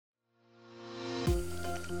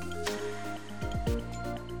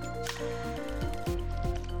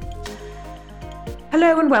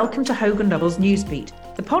Hello and welcome to Hogan Lovells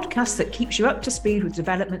NewsBeat, the podcast that keeps you up to speed with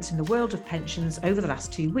developments in the world of pensions over the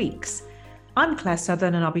last 2 weeks. I'm Claire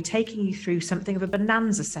Southern and I'll be taking you through something of a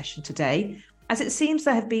bonanza session today, as it seems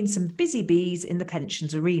there have been some busy bees in the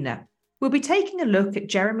pensions arena. We'll be taking a look at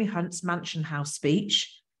Jeremy Hunt's Mansion House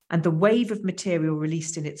speech and the wave of material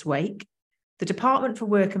released in its wake, the Department for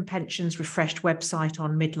Work and Pensions refreshed website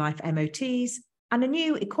on midlife MOTs, and a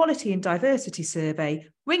new equality and diversity survey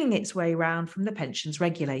winging its way round from the pensions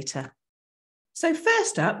regulator. So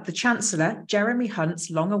first up, the Chancellor, Jeremy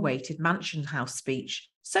Hunt's long-awaited Mansion House speech,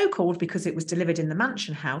 so called because it was delivered in the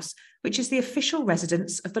Mansion House, which is the official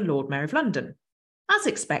residence of the Lord Mayor of London. As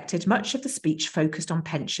expected, much of the speech focused on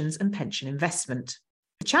pensions and pension investment.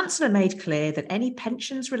 The Chancellor made clear that any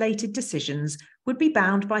pensions-related decisions would be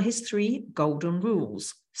bound by his 3 golden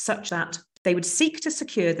rules, such that they would seek to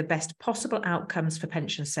secure the best possible outcomes for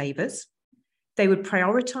pension savers, they would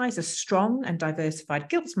prioritise a strong and diversified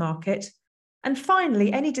gilts market, and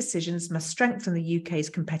finally, any decisions must strengthen the UK's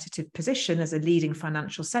competitive position as a leading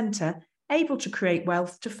financial centre, able to create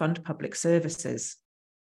wealth to fund public services.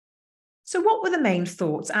 So what were the main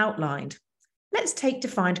thoughts outlined? Let's take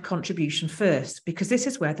defined contribution first, because this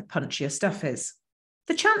is where the punchier stuff is.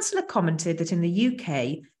 The Chancellor commented that in the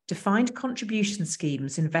UK, defined contribution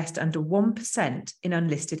schemes invest under 1% in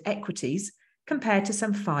unlisted equities, compared to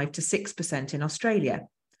some 5 to 6% in Australia.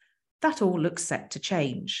 That all looks set to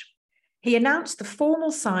change. He announced the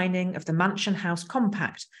formal signing of the Mansion House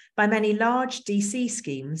Compact by many large DC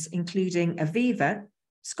schemes, including Aviva,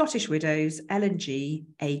 Scottish Widows, L&G,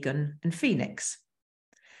 Aegon and Phoenix.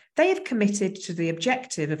 They have committed to the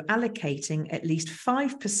objective of allocating at least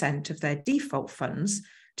 5% of their default funds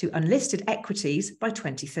to unlisted equities by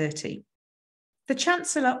 2030. The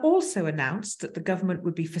Chancellor also announced that the government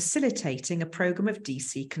would be facilitating a programme of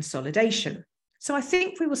DC consolidation. So I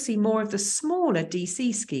think we will see more of the smaller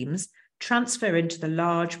DC schemes transfer into the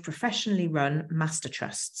large professionally run master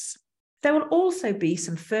trusts. There will also be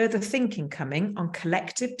some further thinking coming on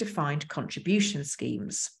collective defined contribution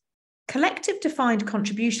schemes. Collective defined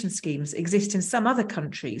contribution schemes exist in some other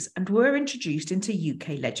countries and were introduced into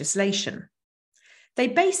UK legislation. They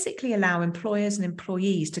basically allow employers and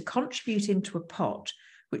employees to contribute into a pot,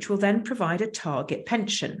 which will then provide a target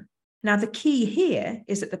pension. Now, the key here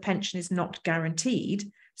is that the pension is not guaranteed,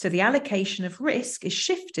 so the allocation of risk is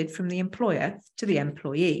shifted from the employer to the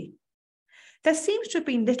employee. There seems to have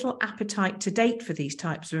been little appetite to date for these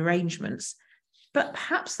types of arrangements, but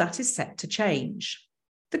perhaps that is set to change.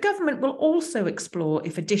 The government will also explore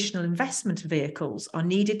if additional investment vehicles are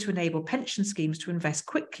needed to enable pension schemes to invest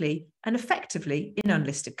quickly and effectively in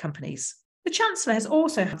unlisted companies. The Chancellor has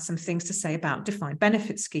also had some things to say about defined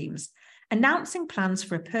benefit schemes, announcing plans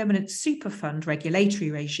for a permanent super fund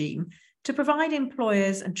regulatory regime to provide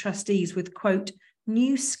employers and trustees with, quote,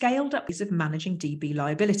 new scaled-up ways of managing DB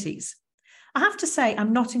liabilities. I have to say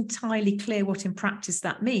I'm not entirely clear what in practice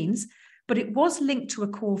that means, but it was linked to a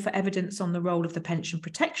call for evidence on the role of the Pension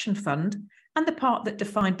Protection Fund and the part that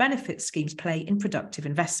defined benefit schemes play in productive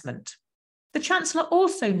investment. The Chancellor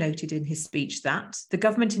also noted in his speech that the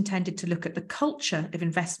government intended to look at the culture of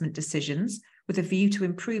investment decisions with a view to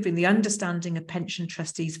improving the understanding of pension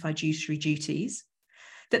trustees' fiduciary duties,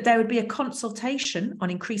 that there would be a consultation on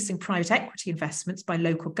increasing private equity investments by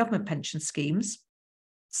local government pension schemes.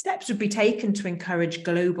 Steps would be taken to encourage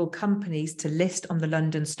global companies to list on the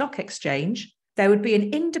London Stock Exchange. There would be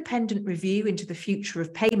an independent review into the future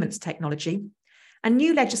of payments technology, and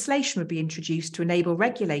new legislation would be introduced to enable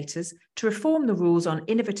regulators to reform the rules on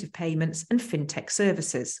innovative payments and fintech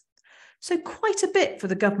services. So quite a bit for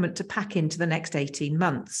the government to pack into the next 18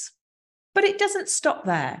 months. But it doesn't stop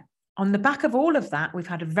there. On the back of all of that, we've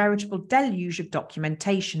had a veritable deluge of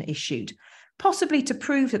documentation issued, possibly to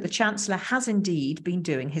prove that the Chancellor has indeed been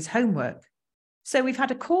doing his homework. So we've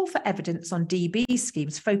had a call for evidence on DB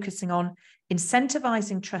schemes focusing on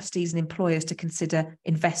incentivising trustees and employers to consider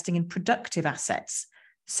investing in productive assets.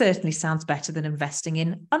 Certainly sounds better than investing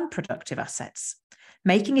in unproductive assets.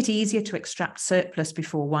 Making it easier to extract surplus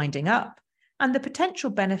before winding up, and the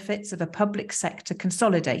potential benefits of a public sector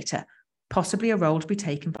consolidator, possibly a role to be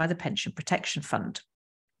taken by the Pension Protection Fund.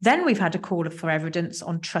 Then we've had a call for evidence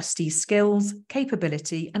on trustee skills,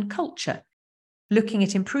 capability and culture, looking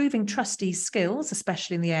at improving trustees' skills,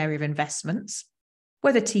 especially in the area of investments,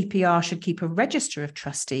 whether TPR should keep a register of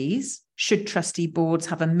trustees, should trustee boards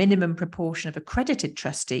have a minimum proportion of accredited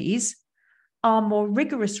trustees, are more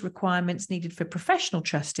rigorous requirements needed for professional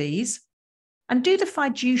trustees, and do the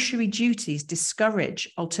fiduciary duties discourage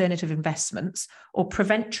alternative investments or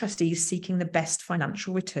prevent trustees seeking the best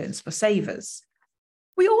financial returns for savers?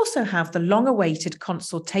 We also have the long-awaited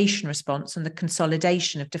consultation response on the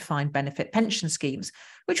consolidation of defined benefit pension schemes,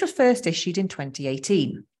 which was first issued in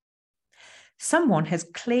 2018. Someone has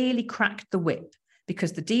clearly cracked the whip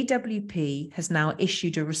because the DWP has now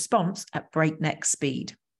issued a response at breakneck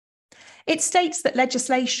speed. It states that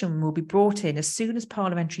legislation will be brought in as soon as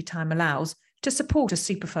parliamentary time allows to support a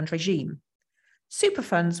superfund regime.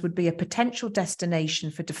 Superfunds would be a potential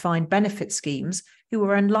destination for defined benefit schemes who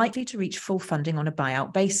are unlikely to reach full funding on a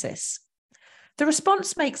buyout basis. The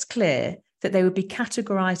response makes clear that they would be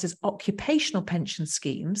categorised as occupational pension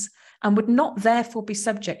schemes and would not therefore be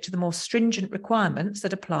subject to the more stringent requirements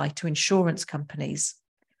that apply to insurance companies.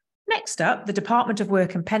 Next up, the Department of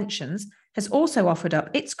Work and Pensions has also offered up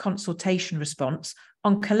its consultation response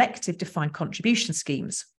on collective defined contribution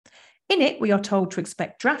schemes. In it, we are told to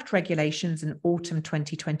expect draft regulations in autumn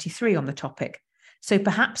 2023 on the topic, so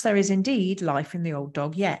perhaps there is indeed life in the old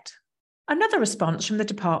dog yet. Another response from the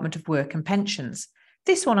Department of Work and Pensions,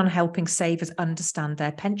 this one on helping savers understand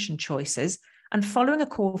their pension choices and following a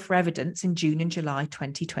call for evidence in June and July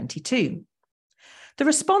 2022. The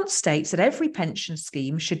response states that every pension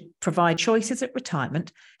scheme should provide choices at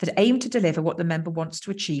retirement that aim to deliver what the member wants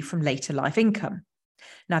to achieve from later life income.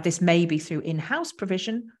 Now, this may be through in-house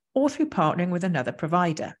provision or through partnering with another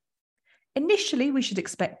provider. Initially, we should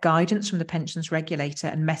expect guidance from the pensions regulator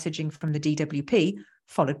and messaging from the DWP,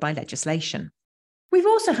 followed by legislation. We've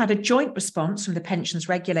also had a joint response from the pensions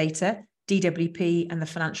regulator, DWP, and the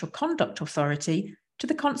Financial Conduct Authority to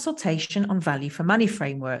the consultation on value for money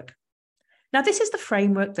framework. Now, this is the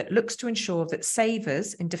framework that looks to ensure that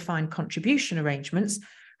savers in defined contribution arrangements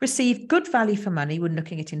receive good value for money when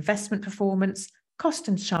looking at investment performance, cost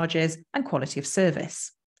and charges, and quality of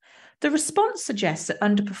service. The response suggests that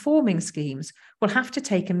underperforming schemes will have to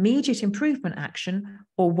take immediate improvement action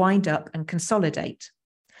or wind up and consolidate.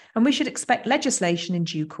 And we should expect legislation in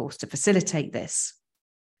due course to facilitate this.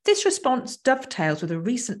 This response dovetails with a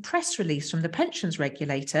recent press release from the pensions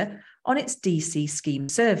regulator on its DC scheme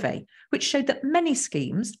survey, which showed that many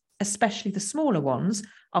schemes, especially the smaller ones,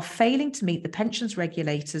 are failing to meet the pensions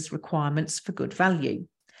regulator's requirements for good value.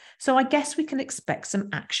 So I guess we can expect some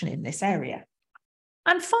action in this area.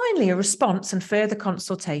 And finally, a response and further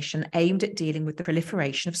consultation aimed at dealing with the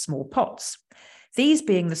proliferation of small pots. These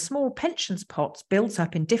being the small pensions pots built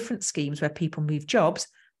up in different schemes where people move jobs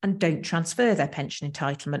and don't transfer their pension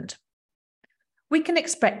entitlement. We can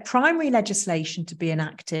expect primary legislation to be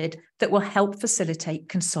enacted that will help facilitate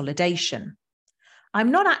consolidation.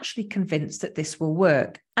 I'm not actually convinced that this will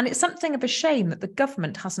work, and it's something of a shame that the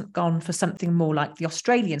government hasn't gone for something more like the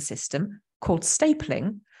Australian system called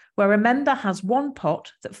stapling, where a member has one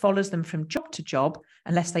pot that follows them from job to job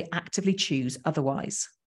unless they actively choose otherwise.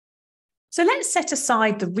 So let's set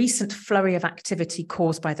aside the recent flurry of activity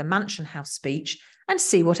caused by the Mansion House speech and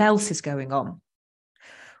see what else is going on.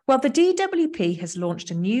 Well, the DWP has launched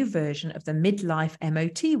a new version of the Midlife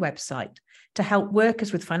MOT website to help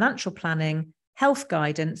workers with financial planning, health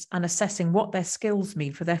guidance, and assessing what their skills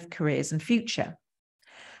mean for their careers and future.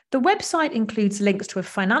 The website includes links to a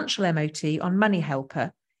financial MOT on Money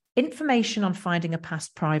Helper, information on finding a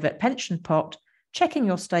past private pension pot, checking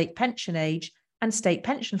your state pension age and state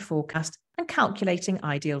pension forecast, and calculating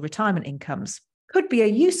ideal retirement incomes. Could be a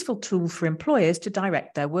useful tool for employers to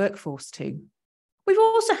direct their workforce to. We've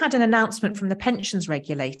also had an announcement from the pensions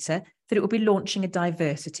regulator that it will be launching a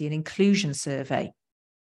diversity and inclusion survey.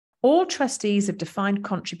 All trustees of defined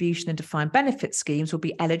contribution and defined benefit schemes will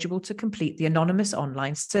be eligible to complete the anonymous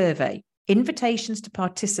online survey. Invitations to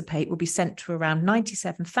participate will be sent to around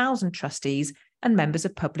 97,000 trustees and members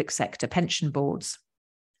of public sector pension boards.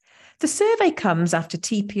 The survey comes after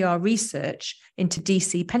TPR research into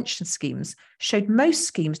DC pension schemes showed most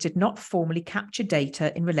schemes did not formally capture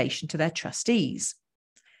data in relation to their trustees.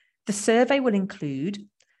 The survey will include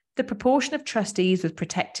the proportion of trustees with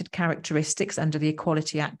protected characteristics under the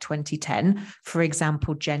Equality Act 2010, for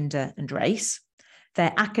example, gender and race,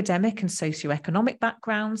 their academic and socioeconomic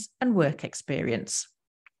backgrounds and work experience.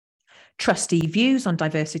 Trustee views on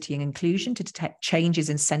diversity and inclusion to detect changes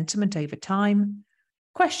in sentiment over time,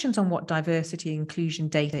 questions on what diversity and inclusion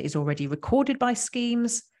data is already recorded by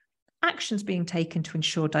schemes, actions being taken to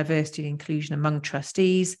ensure diversity and inclusion among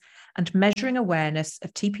trustees, and measuring awareness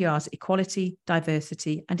of TPR's Equality,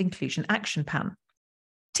 Diversity and Inclusion Action Plan.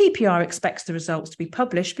 TPR expects the results to be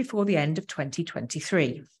published before the end of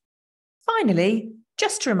 2023. Finally,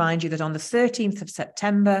 just to remind you that on the 13th of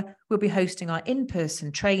September, we'll be hosting our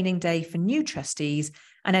in-person training day for new trustees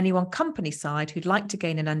and anyone company side who'd like to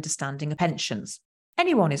gain an understanding of pensions.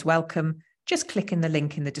 Anyone is welcome, just click in the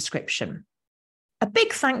link in the description. A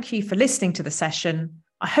big thank you for listening to the session.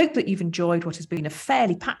 I hope that you've enjoyed what has been a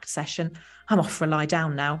fairly packed session. I'm off for a lie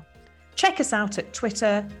down now. Check us out at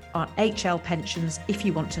Twitter on HL Pensions if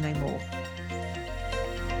you want to know more.